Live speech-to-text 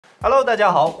Hello， 大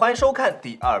家好，欢迎收看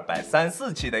第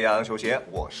234期的亚当球鞋，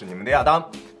我是你们的亚当。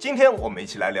今天我们一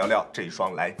起来聊聊这一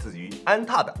双来自于安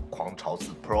踏的狂潮4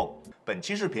 Pro。本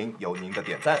期视频由您的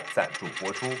点赞赞助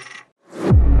播出。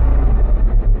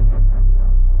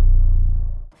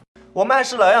我们还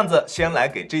是老样子，先来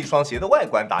给这一双鞋的外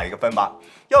观打一个分吧。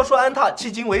要说安踏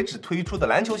迄今为止推出的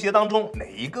篮球鞋当中，哪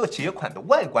一个鞋款的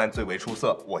外观最为出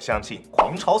色？我相信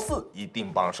狂潮4一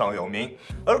定榜上有名。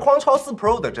而狂潮4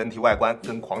 Pro 的整体外观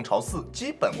跟狂潮4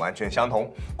基本完全相同，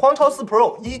狂潮4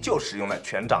 Pro 依旧使用了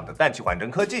全掌的氮气缓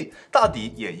震科技，大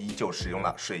底也依旧使用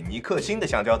了水泥克星的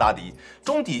橡胶大底，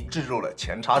中底置入了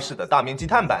前插式的大面积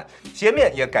碳板，鞋面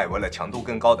也改为了强度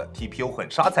更高的 TPU 混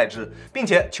纱材质，并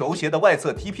且球鞋的外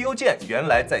侧 TPU 键原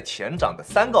来在前掌的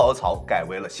3个凹槽改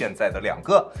为了现在的2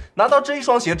个。拿到这一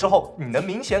双鞋之后，你能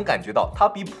明显感觉到它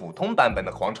比普通版本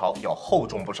的狂潮要厚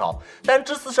重不少，单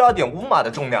只42.5码的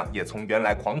重量也从原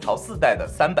来狂潮4代的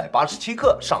387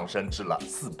克上升至了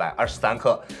423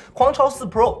克。狂潮4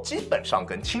 Pro 基本上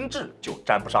跟轻质就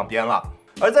沾不上边了。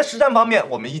而在实战方面，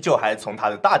我们依旧还从它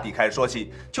的大底开始说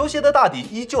起。球鞋的大底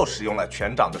依旧使用了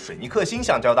全掌的水泥克星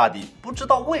橡胶大底，不知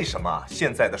道为什么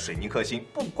现在的水泥克星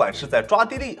不管是在抓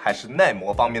地力还是耐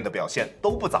磨方面的表现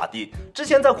都不咋地。之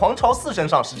前在狂潮4身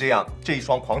上是这样，这一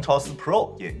双狂潮4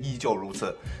 Pro 也依旧如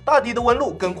此。大底的纹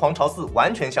路跟狂潮4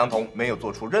完全相同，没有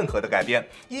做出任何的改变，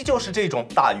依旧是这种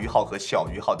大于号和小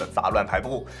于号的杂乱排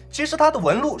布。其实它的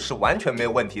纹路是完全没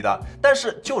有问题的，但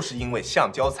是就是因为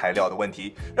橡胶材料的问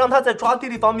题，让它在抓地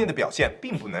力方面的表现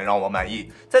并不能让我满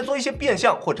意。在做一些变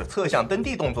向或者侧向蹬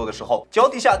地动作的时候，脚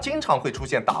底下经常会出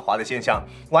现打滑的现象，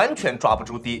完全抓不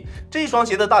住地。这一双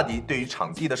鞋的大底对于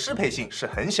场地的适配性是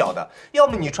很小的，要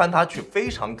么你穿它去非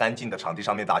常干净的场地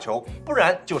上面打球，不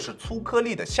然就是粗颗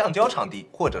粒的橡胶场地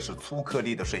或者是粗颗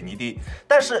粒的水泥地。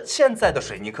但是现在的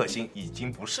水泥克星已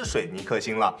经不是水泥克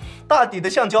星了，大底的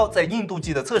橡胶在硬度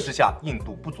计的测试下硬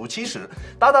度不足70，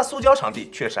打塑胶场地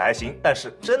确实还行，但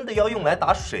是真的要用来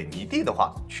打水泥地的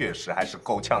话，确实还是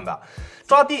够呛的，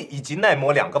抓地以及耐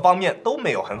磨2个方面都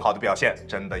没有很好的表现，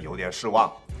真的有点失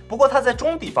望。不过它在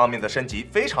中底方面的升级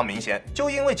非常明显，就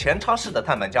因为前插式的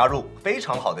碳板加入，非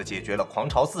常好的解决了狂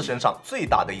潮4身上最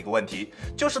大的一个问题，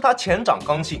就是它前掌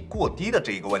刚性过低的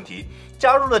这一个问题。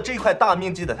加入了这块大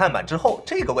面积的碳板之后，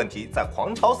这个问题在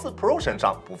狂潮4 Pro 身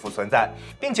上不复存在，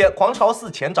并且狂潮4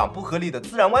前掌不合理的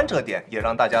自然弯折点，也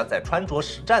让大家在穿着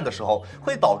实战的时候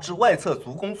会导致外侧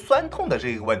足弓酸痛的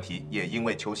这个问题，也因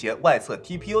为球鞋外侧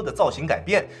TPU 的造型改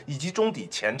变以及中底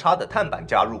前插的碳板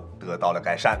加入得到了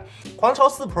改善。狂潮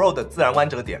4 Pro 的自然弯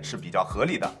折点是比较合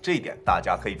理的，这一点大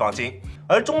家可以放心。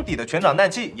而中底的全掌氮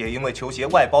气也因为球鞋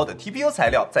外包的 TPU 材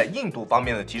料在硬度方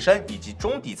面的提升，以及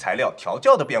中底材料调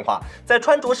教的变化，在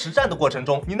穿着实战的过程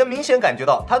中，你能明显感觉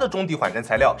到它的中底缓震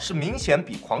材料是明显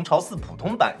比狂潮4普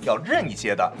通版要韧一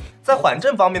些的。在缓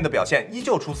震方面的表现依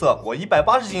旧出色，我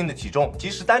180斤的体重，即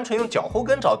使单纯用脚后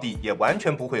跟着地，也完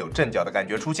全不会有震脚的感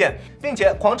觉出现，并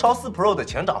且狂潮4 Pro 的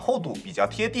前掌厚度比较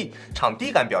贴地，场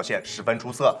地感表现十分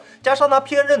出色，加上它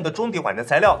偏韧的中底缓震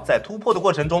材料，在突破的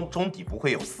过程中，中底不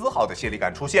会有丝毫的泄力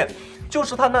感出现，就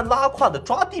是它那拉胯的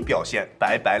抓地表现，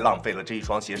白白浪费了这一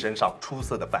双鞋身上出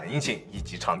色的反应性以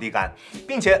及场地感，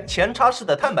并且前插式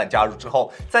的碳板加入之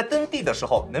后，在蹬地的时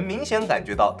候能明显感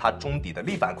觉到它中底的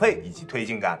力反馈以及推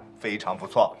进感非常不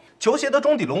错。球鞋的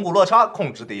中底龙骨落差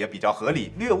控制的也比较合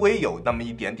理，略微有那么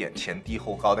一点点前低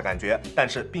后高的感觉，但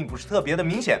是并不是特别的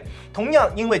明显。同样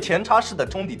因为前插式的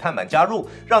中底碳板加入，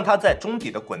让它在中底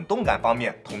的滚动感方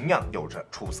面同样有着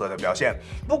出色的表现。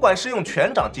不管是用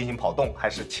全掌进行跑动还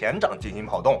是前掌进行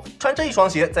跑动，穿这一双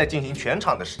鞋在进行全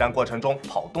场的实战过程中，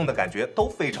跑动的感觉都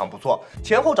非常不错，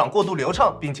前后掌过渡流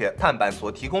畅，并且碳板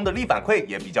所提供的力反馈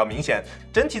也比较明显，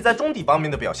整体在中底方面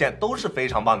的表现都是非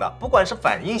常棒的，不管是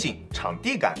反应性、场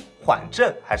地感、缓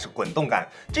震还是滚动感，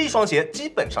这一双鞋基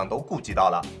本上都顾及到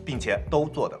了，并且都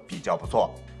做得比较不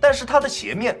错。但是它的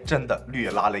鞋面真的略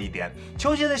拉了一点，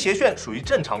球鞋的鞋楦属于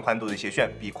正常宽度的鞋楦，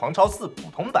比狂潮4普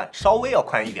通版稍微要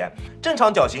宽一点，正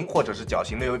常脚型或者是脚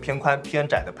型略微偏宽偏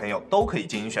窄的朋友都可以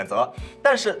进行选择。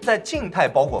但是在静态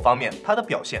包裹方面，它的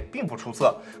表现并不出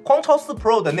色。狂潮4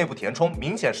 Pro 的内部填充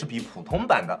明显是比普通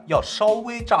版的要稍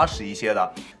微扎实一些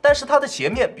的，但是它的鞋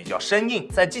面比较生硬，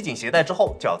在系紧鞋带之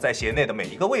后，脚在鞋内的每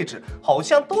一个位置好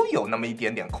像都有那么一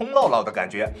点点空落落的感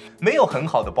觉，没有很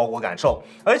好的包裹感受。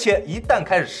而且一旦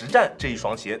开始实战，这一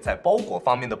双鞋在包裹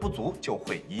方面的不足就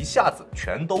会一下子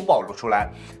全都暴露出来。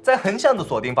在横向的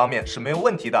锁定方面是没有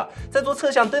问题的，在做侧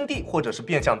向蹬地或者是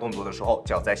变向动作的时候，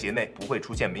脚在鞋内不会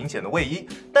出现明显的位移，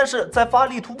但是在发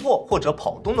力突破或者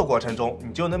跑动的过程中，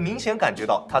你就能明显感觉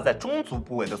到它在中足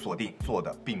部位的锁定做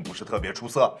的并不是特别出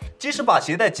色。即使把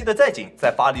鞋带系得再紧，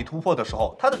在发力突破的时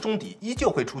候，它的中底依旧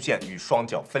会出现与双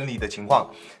脚分离的情况，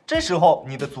这时候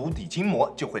你的足底筋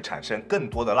膜就会产生更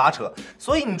多的拉扯，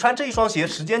所以你穿这一双鞋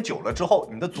时间久了之后，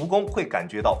你的足弓会感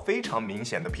觉到非常明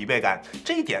显的疲惫感，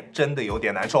这一点真的有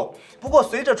点难受。不过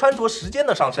随着穿着时间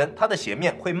的上升，它的鞋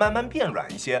面会慢慢变软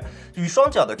一些，与双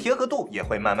脚的贴合度也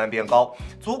会慢慢变高，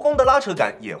足弓的拉扯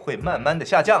感也会慢慢的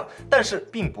下降，但是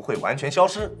并不会完全消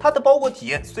失。它的包裹体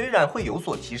验虽然会有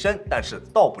所提升，但是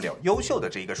到不了优秀的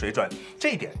这一个水准，这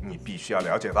一点你必须要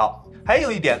了解到。还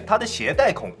有一点，它的鞋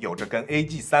带孔有着跟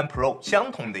AG3 Pro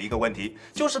相同的一个问题，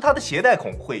就是它的鞋带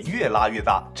孔会越拉越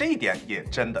大，这一点也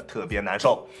真的特别难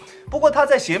受。不过它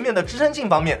在鞋面的支撑性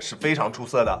方面是非常出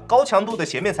色的，高强度的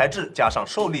鞋面材质加上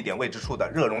受力点位置处的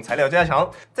热熔材料加强，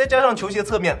再加上球鞋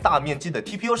侧面大面积的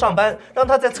TPU 上扳，让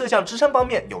它在侧向支撑方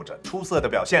面有着出色的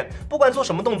表现。不管做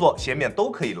什么动作，鞋面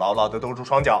都可以牢牢的兜住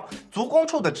双脚。足弓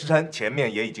处的支撑前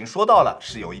面也已经说到了，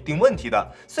是有一定问题的。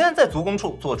虽然在足弓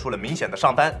处做出了明显的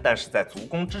上扳，但是在足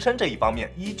弓支撑这一方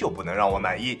面依旧不能让我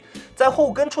满意。在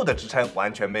后跟处的支撑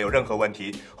完全没有任何问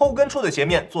题，后跟处的鞋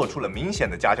面做出了明显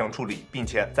的加强处理，并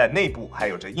且在内部还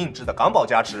有着硬质的钢宝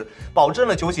加持，保证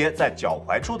了球鞋在脚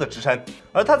踝处的支撑。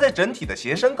而它在整体的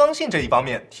鞋身刚性这一方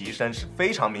面提升是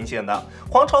非常明显的。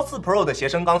狂潮4 Pro 的鞋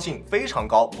身刚性非常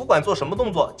高，不管做什么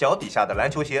动作，脚底下的篮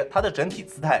球鞋它的整体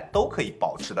姿态都可以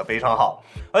保持得非常好。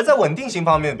而在稳定性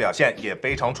方面的表现也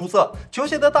非常出色，球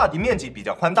鞋的大底面积比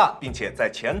较宽大，并且在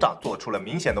前掌做出了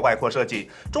明显的外扩设计，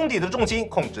中底的重心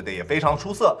控制的也非常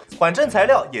出色，缓震材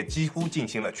料也几乎进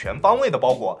行了全方位的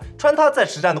包裹。穿它在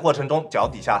实战的过程中，脚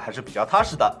底下还是比较踏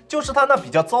实的，就是它那比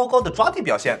较糟糕的抓地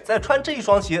表现，在穿这一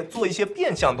双鞋做一些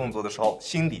变向动作的时候，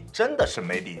心里真的是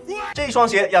没底。这一双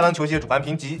鞋亚当球鞋主办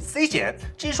评级 C 减，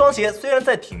这一双鞋虽然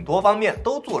在挺多方面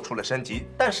都做出了升级，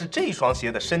但是这一双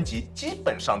鞋的升级基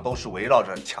本上都是围绕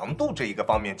着强度这一个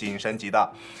方面进行升级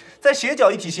的。在鞋脚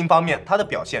一体性方面，它的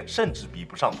表现甚至比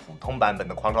不上普通版本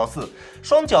的狂潮4，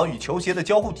双脚与球鞋的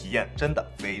交互体验真的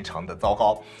非常的糟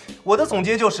糕。我的总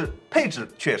结就是，配置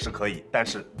确实可以，但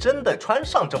是真的穿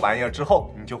上这玩意儿之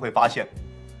后，你就会发现，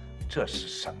这是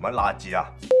什么垃圾啊！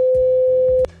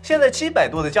现在700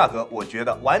多的价格，我觉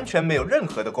得完全没有任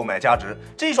何的购买价值。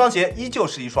这一双鞋依旧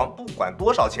是一双不管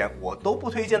多少钱我都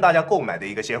不推荐大家购买的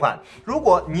一个鞋款。如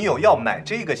果你有要买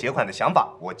这个鞋款的想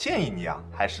法，我建议你啊，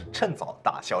还是趁早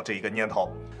打消这一个念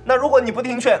头。那如果你不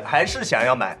听劝，还是想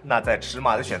要买，那在尺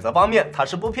码的选择方面，它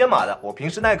是不偏码的。我平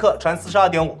时耐克穿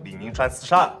42.5，李宁穿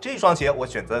42，这一双鞋我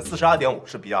选择42.5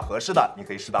是比较合适的，你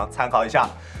可以适当参考一下。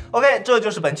OK， 这就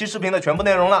是本期视频的全部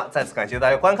内容了。再次感谢大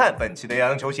家观看本期的亚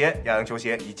当球鞋，亚当球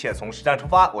鞋一切从实战出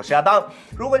发，我是亚当。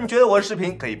如果你觉得我的视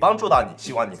频可以帮助到你，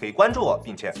希望你可以关注我，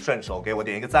并且顺手给我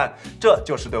点一个赞，这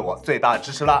就是对我最大的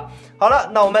支持了。好了，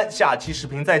那我们下期视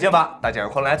频再见吧，大家有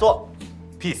空来做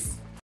 ，peace。